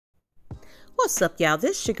What's up, y'all?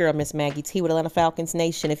 This is your girl, Miss Maggie T with Atlanta Falcons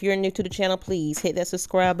Nation. If you're new to the channel, please hit that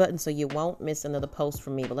subscribe button so you won't miss another post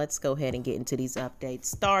from me. But let's go ahead and get into these updates.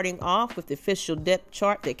 Starting off with the official depth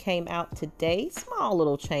chart that came out today. Small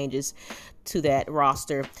little changes to that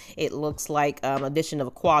roster. It looks like addition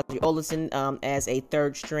of Qadree Ollison as a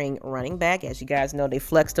third string running back. As you guys know, they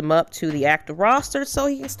flexed him up to the active roster so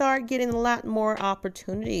he can start getting a lot more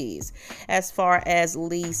opportunities. As far as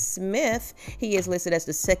Lee Smith, he is listed as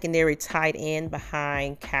the secondary tight end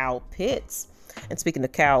behind Kyle Pitts. And speaking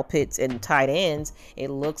of Kyle Pitts and tight ends, it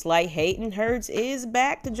looks like Hayden Hurst is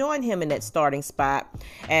back to join him in that starting spot.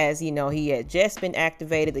 As you know, he had just been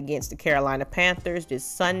activated against the Carolina Panthers this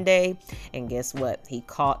Sunday. And guess what? He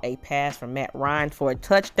caught a pass from Matt Ryan for a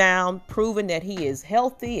touchdown, proving that he is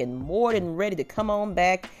healthy and more than ready to come on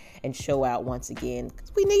back and show out once again.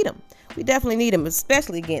 Because we need him. We definitely need him,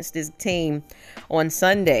 especially against this team on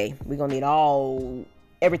Sunday. We're going to need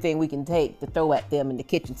everything we can take to throw at them in the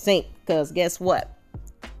kitchen sink, because guess what,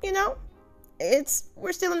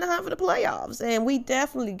 we're still in the hunt for the playoffs, and we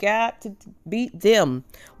definitely got to beat them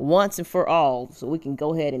once and for all so we can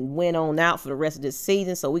go ahead and win on out for the rest of this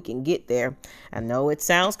season so we can get there. I know it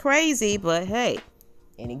sounds crazy, but hey,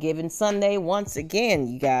 any given Sunday, once again,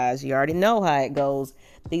 you already know how it goes.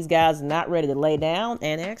 These guys are not ready to lay down.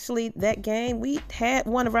 And actually, that game, we had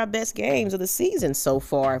one of our best games of the season so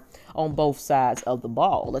far on both sides of the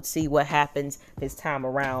ball. Let's see what happens this time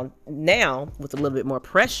around now with a little bit more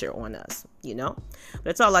pressure on us,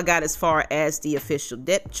 That's all I got as far as the official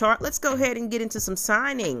depth chart. Let's go ahead and get into some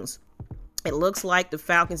signings. It looks like the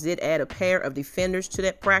Falcons did add a pair of defenders to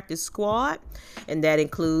that practice squad, and that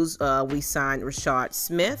includes we signed Rashard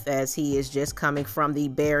Smith, as he is just coming from the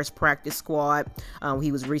Bears practice squad.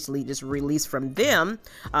 He was recently just released from them.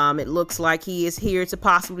 It looks like he is here to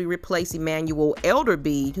possibly replace Emmanuel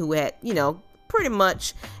Elderbeed, who had, pretty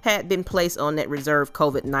much had been placed on that reserve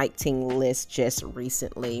COVID-19 list just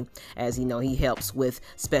recently. As you know, he helps with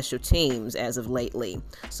special teams as of lately.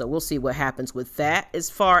 So we'll see what happens with that. As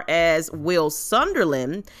far as Will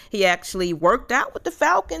Sunderland, he actually worked out with the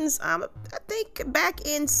Falcons, I think back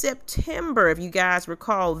in September, if you guys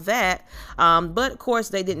recall that. But of course,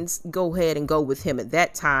 they didn't go ahead and go with him at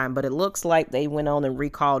that time. But it looks like they went on and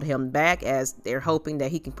recalled him back, as they're hoping that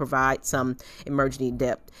he can provide some emergency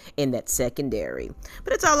depth in that secondary.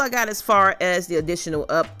 But that's all I got as far as the additional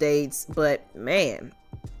updates. But man,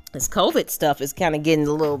 this COVID stuff is kind of getting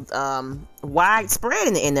a little widespread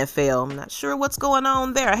in the NFL. I'm not sure what's going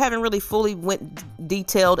on there. I haven't really fully went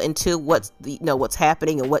detailed into what's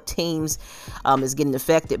happening and what teams is getting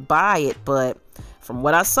affected by it. But from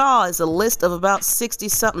what I saw, it's a list of about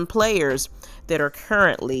 60-something players that are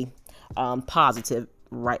currently positive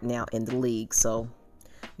right now in the league. So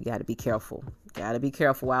you got to be careful. Got to be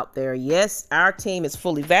careful out there. Yes, our team is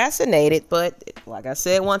fully vaccinated, but like I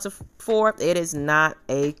said once before, it is not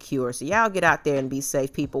a cure. So y'all get out there and be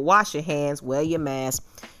safe, people. Wash your hands, wear your mask.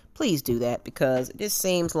 Please do that, because it just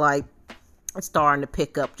seems like it's starting to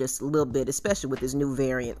pick up just a little bit, especially with this new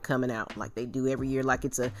variant coming out like they do every year, like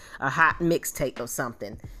it's a hot mixtape or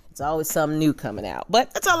something. It's always something new coming out.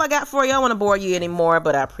 But that's all I got for you. I don't want to bore you anymore,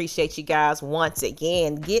 but I appreciate you guys once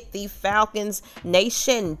again. Get the Falcons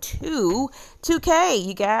Nation to 2K.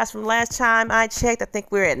 You guys, from last time I checked, I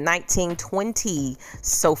think we're at 1920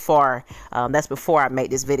 so far. That's before I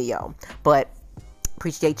made this video. But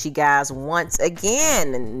appreciate you guys once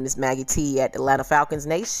again. And Miss Maggie T at Atlanta Falcons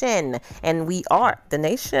Nation. And we are the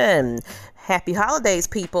nation. Happy holidays,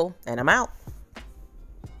 people. And I'm out.